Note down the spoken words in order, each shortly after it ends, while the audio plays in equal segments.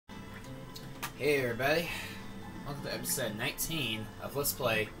Hey everybody, welcome to episode 19 of Let's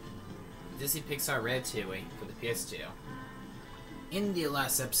Play Disney Pixar Ratatouille for the PS2. In the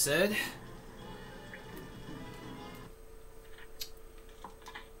last episode,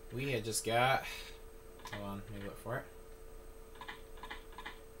 we had just got, hold on, let me look for it.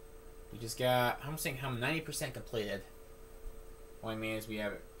 We just got, I'm saying 90% completed. What I mean is we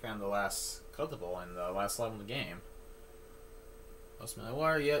haven't found the last collectible in the last level of the game. Oh, Smelly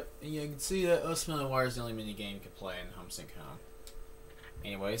Water, yep. And you can see that Oh, Smelly Water is the only mini game you can play in Home Sync Home.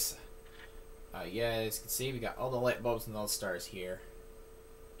 Anyways, yeah, as you can see, we got all the light bulbs and all the stars here.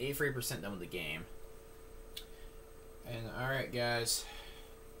 83% done with the game. And alright, guys,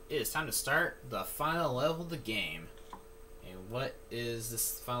 it is time to start the final level of the game. And what is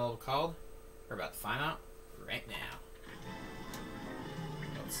this final level called? We're about to find out right now.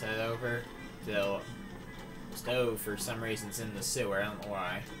 Let's head over to the stove. For some reason it's in the sewer, I don't know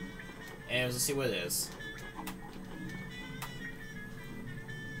why. And let's see what it is.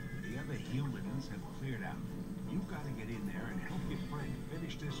 The other humans have cleared out. You've got to get in there and help your friend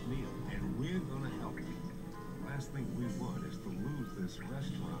finish this meal, and we're gonna help you. Last thing we want is to lose this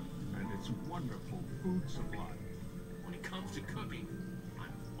restaurant and its wonderful food supply. When it comes to cooking,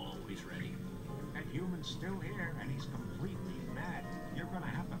 I'm always ready. That human's still here, and he's completely mad. You're gonna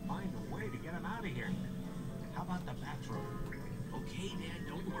have to find a way to get him out of here. How about the bathroom? Okay, Dad,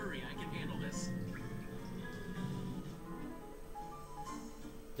 don't worry. I can handle this.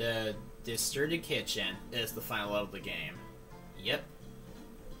 The deserted kitchen is the final level of the game. Yep.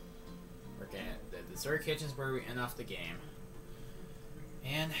 We're getting the deserted kitchen is where we end off the game.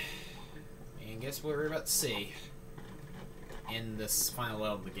 And guess what we're about to see in this final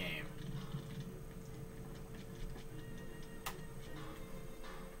level of the game.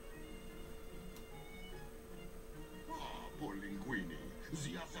 Poor Linguini.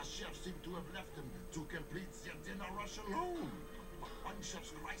 The other chefs seem to have left him to complete their dinner rush alone. But one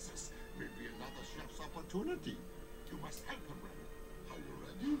chef's crisis may be another chef's opportunity. You must help him, Ren. Are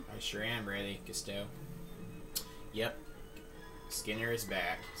you ready? I sure am ready, Gusto. Yep. Skinner is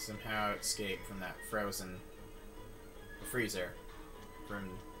back. Somehow escaped from that frozen freezer from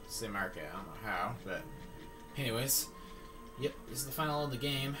the market. I don't know how, but anyways. Yep, this is the final level of the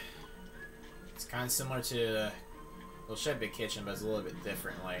game. It's kind of similar to well, Shed Big Kitchen, but it's a little bit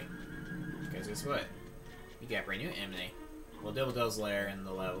differently. Because guess what? We got brand new enemy. We'll deal with those later in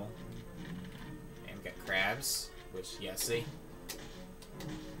the level. And we got crabs, which, yeah, see?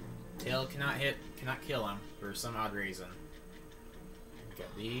 Tail cannot kill him for some odd reason. We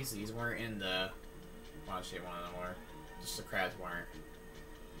got these. These weren't in the... Well, actually, one of them were. Just the crabs weren't.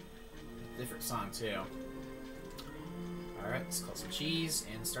 Different song, too. Alright, let's call some cheese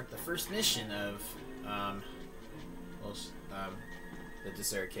and start the first mission of, the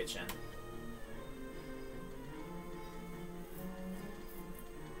dessert kitchen.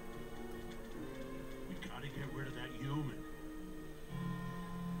 We gotta get rid of that human.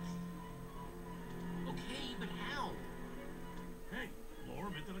 Okay, but how? Hey, lower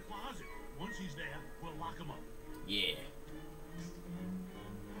him into the closet. Once he's there, we'll lock him up. Yeah.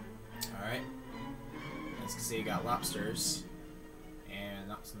 Alright. As you can see, you got lobsters. And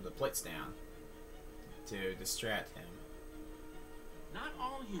knock some of the plates down to distract him. Not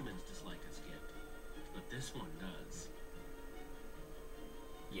all humans dislike us, Skip, but this one does.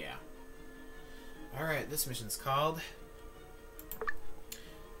 Yeah. Alright, this mission's called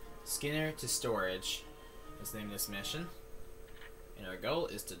Skinner to Storage. Is the name of this mission. And our goal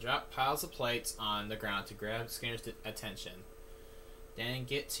is to drop piles of plates on the ground to grab Skinner's attention. Then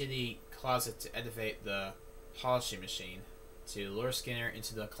get to the closet to activate the polishing machine to lure Skinner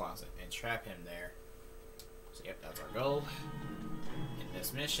into the closet and trap him there. So yep, that's our goal in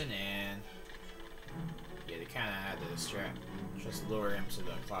this mission, and yeah, they kind of had to distract, just lure him to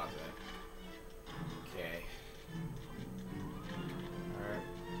the closet. Okay. Alright,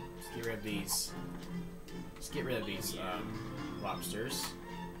 let's get rid of these. Let's get rid of these lobsters.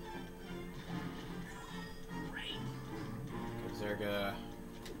 Because they're gonna...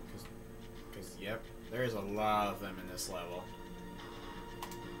 Because, yep, there's a lot of them in this level.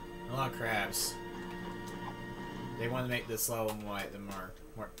 A lot of crabs. They want to make this level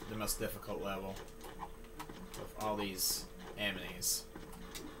the most difficult level with all these enemies.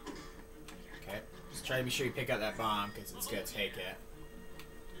 Okay, just try to be sure you pick up that bomb because it's gonna take it.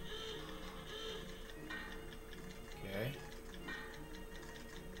 Okay.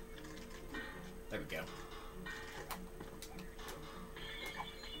 There we go.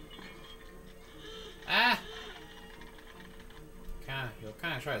 Ah! He'll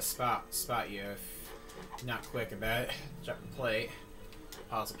kind of try to spot you if you're not quick about it. Drop the plate.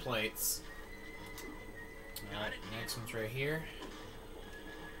 Piles of plates. Alright, next one's right here.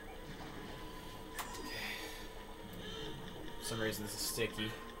 For some reason this is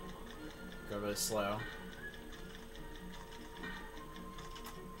sticky. Go really slow.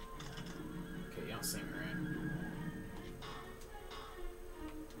 Okay, you don't see me right.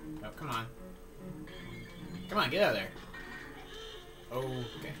 Oh, come on. Come on, get out of there.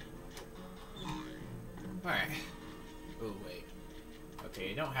 Okay. Alright. Oh, wait. Okay,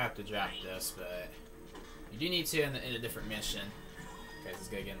 you don't have to drop this, but you do need to in a different mission. Because it's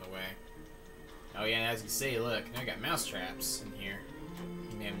gonna get in the way. Oh yeah, and as you see, look, now I got mouse traps in here.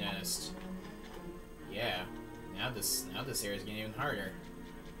 You may have noticed. Yeah. Now this area is getting even harder.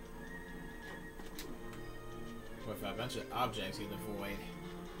 With a bunch of objects you can avoid.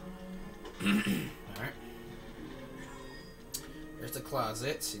 Alright. There's the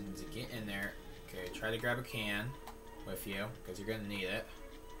closet, so you need to get in there. Okay, try to grab a can with you, because you're gonna need it.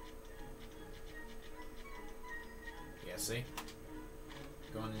 Yeah, see?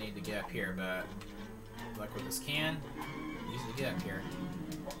 You're going to need to get up here, but like with this can, use it to get up here.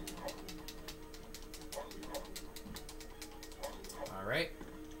 Alright,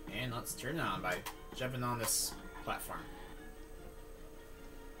 and let's turn it on by jumping on this platform.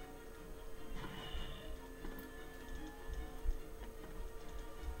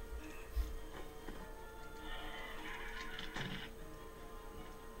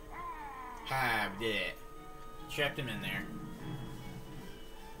 Ha, we did it. Trapped him in there.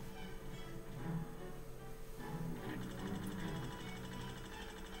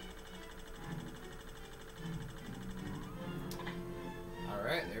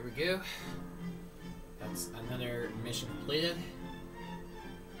 Alright, there we go. That's another mission completed.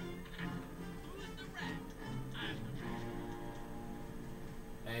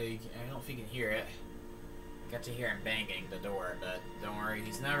 I don't know if you can hear it. Got to hear him banging the door, but don't worry,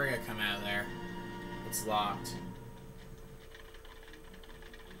 he's never gonna come out of there. It's locked.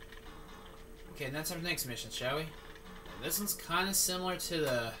 Okay, and that's our next mission, shall we? And this one's kind of similar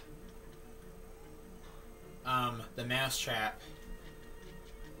to the mousetrap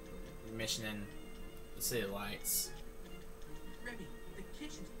mission in the City of Lights. Remy, the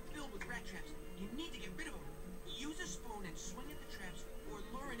kitchen's filled with rat traps. You need to get rid of them. Use a spoon and swing at the traps, or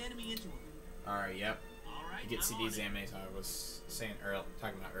lure an enemy into them. Alright, yep. Alright, You get to see these enemies I was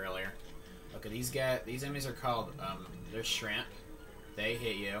talking about earlier. Okay, these enemies are called, they're shrimp. They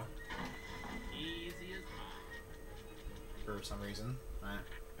hit you. Easy as pie. For some reason.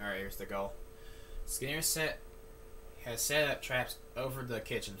 Alright, here's the goal. Skinner has set up traps over the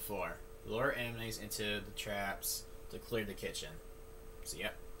kitchen floor. Lure enemies into the traps to clear the kitchen. So,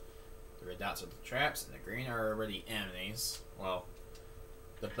 yep. The red dots are the traps, and the green are already enemies. Well,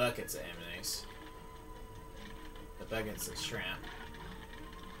 the buckets are enemies. The buckets are shrimp.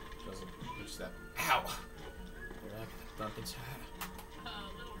 Push that. Ow! You're like a bump into that. A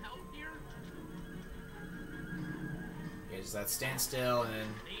little help here? Okay, just that stand still and then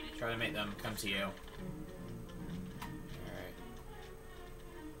try to make them come to you. Alright.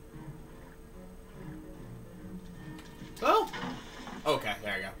 Oh! Okay,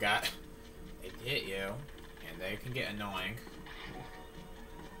 there you go. Got it. They hit you, and they can get annoying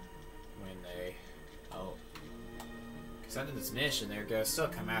when they. Oh. Because under this mission, they're gonna still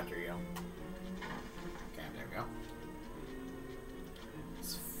come after you. Okay, there we go.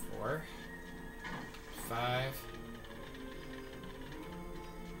 It's 4, 5.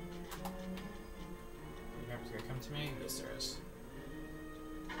 Is gonna come to me? Yes, there is.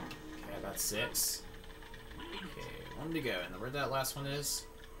 Okay, that's 6. Okay, one to go. And where that last one is?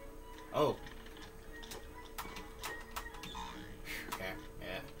 Oh. Okay,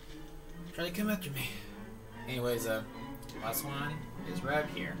 yeah. Try to come after me. Anyways, last one is right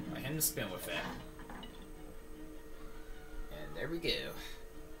here. I hit him to spin with it. And there we go.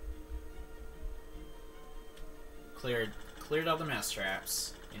 Cleared all the mouse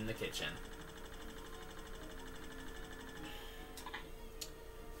traps in the kitchen.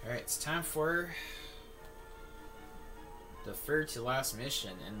 Alright, it's time for the third to last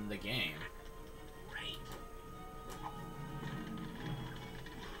mission in the game.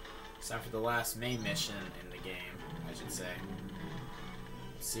 It's time for the last main mission in the game, I should say.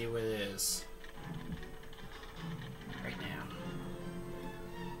 Let's see what it is. Right now.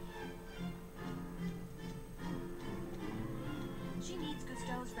 She needs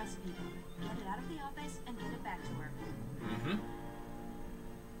Gusteau's recipe book. Get it out of the office and get it back to her. Mm-hmm.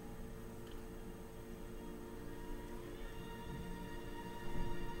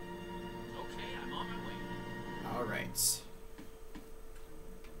 Okay, I'm on my way. Alright.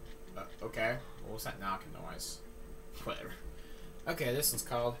 Okay. What was that knocking noise? Whatever. Okay, this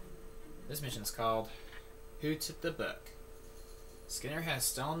mission's called Who took the book? Skinner has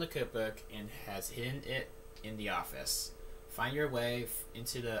stolen the cookbook and has hidden it in the office. Find your way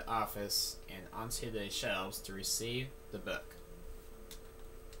into the office and onto the shelves to receive the book.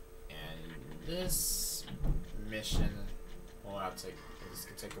 And this mission will take. This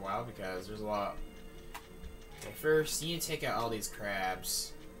could take a while because there's a lot. Okay, first you need to take out all these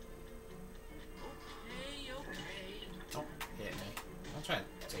crabs. Okay. Don't hit me. Don't try to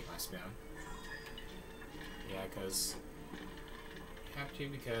take my spoon. Yeah, because you have to,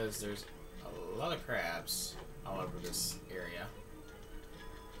 because there's a lot of crabs all over this area.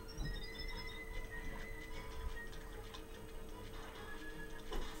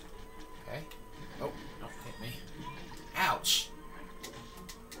 Okay. Oh, don't hit me. Ouch!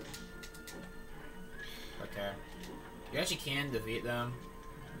 Okay. You actually can defeat them.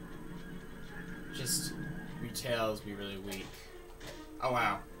 Just your tails be really weak. Oh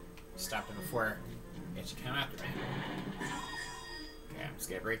wow. Stopped him before he actually come after me. Okay, I'm just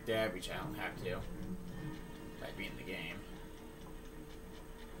gonna break that, which I don't have to. By beating the game.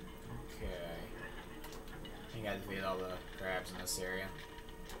 Okay. I think I defeated all the crabs in this area.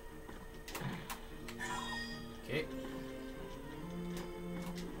 Okay.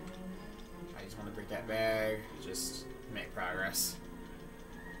 I just want to break that bag, just make progress.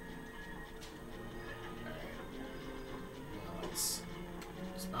 Alright. Now let's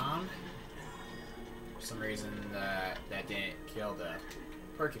spawn. For some reason that didn't kill the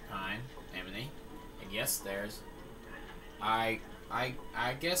porcupine enemy. And yes, there's I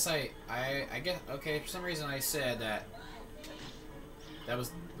guess okay, for some reason I said that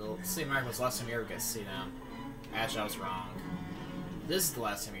was the Sea Mark was the last time you ever get to see them. Actually, I was wrong. This is the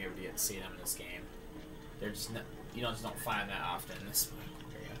last time you ever get to see them in this game. They're just not, you just don't find that often in this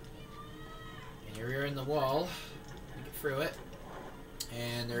area. And here we are in the wall. You get through it.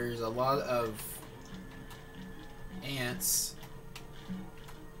 And there's a lot of ants,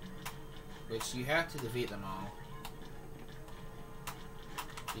 which you have to defeat them all.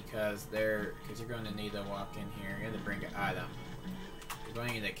 Because you're going to need to walk in here. You're going to bring an item. You're going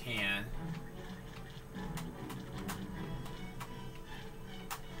to need a can.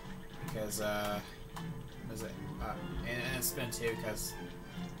 Because, what is it? And a spin too, because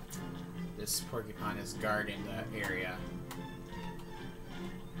this porcupine is guarding the area.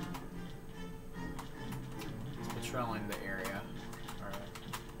 It's patrolling the area. Or,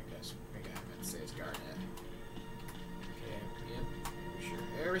 I guess, maybe I meant to say it's guarding it. Okay, yep.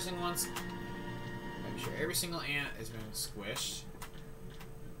 I'm sure every single ant has been squished.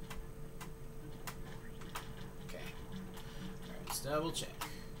 Okay. Alright, let's double check.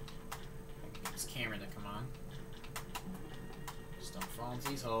 Get this camera to come on. Just don't fall into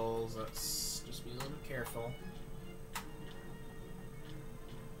these holes. Let's just be a little bit careful.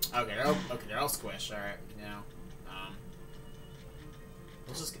 Okay, they're all squished. All right, now,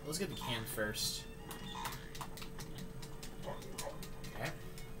 let's get the can first. Okay.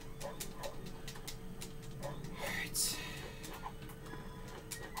 Alright.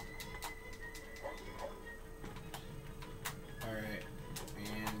 Alright.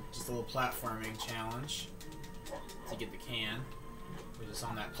 And just a little platforming challenge to get the can. We're just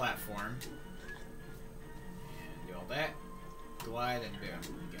on that platform. And do all that. Glide and boom.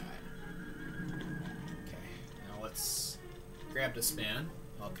 We got it. Okay. Now let's grab the spin.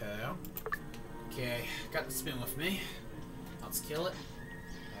 Okay. Okay. Got the spin with me. Let's kill it.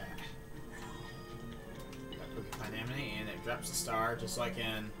 That porcupine enemy, and it drops a star just like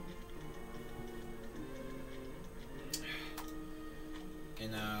in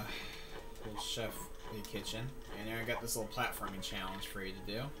little chef the kitchen. And there I got this little platforming challenge for you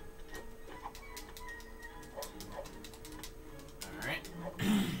to do. Alright.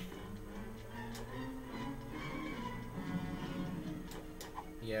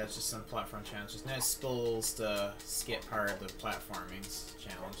 Yeah, it's just some platform challenges. No spools to skip part of the platforming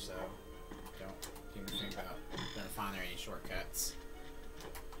challenge, so don't even think about trying to find there any shortcuts.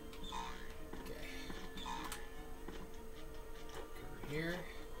 Okay. Over here.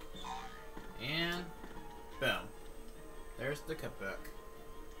 And boom. There's the cookbook.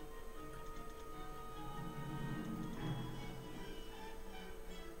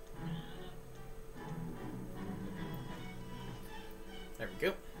 There we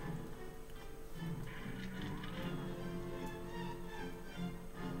go.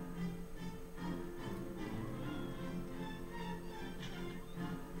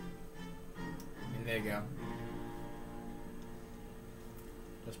 And there you go.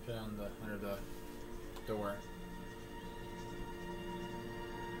 Just put it on under the door.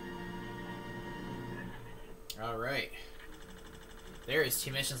 Alright. There is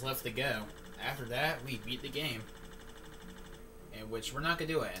 2 missions left to go. after that, we beat the game. In which we're not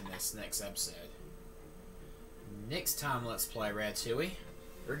gonna do it in this next episode. Next time, let's play Ratatouille.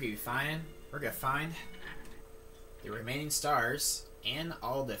 We're gonna find the remaining stars and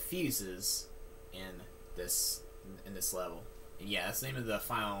all the fuses in this level. And yeah, that's the name of the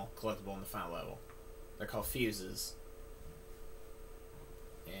final collectible in the final level. They're called fuses.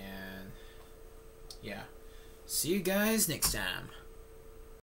 And yeah, see you guys next time.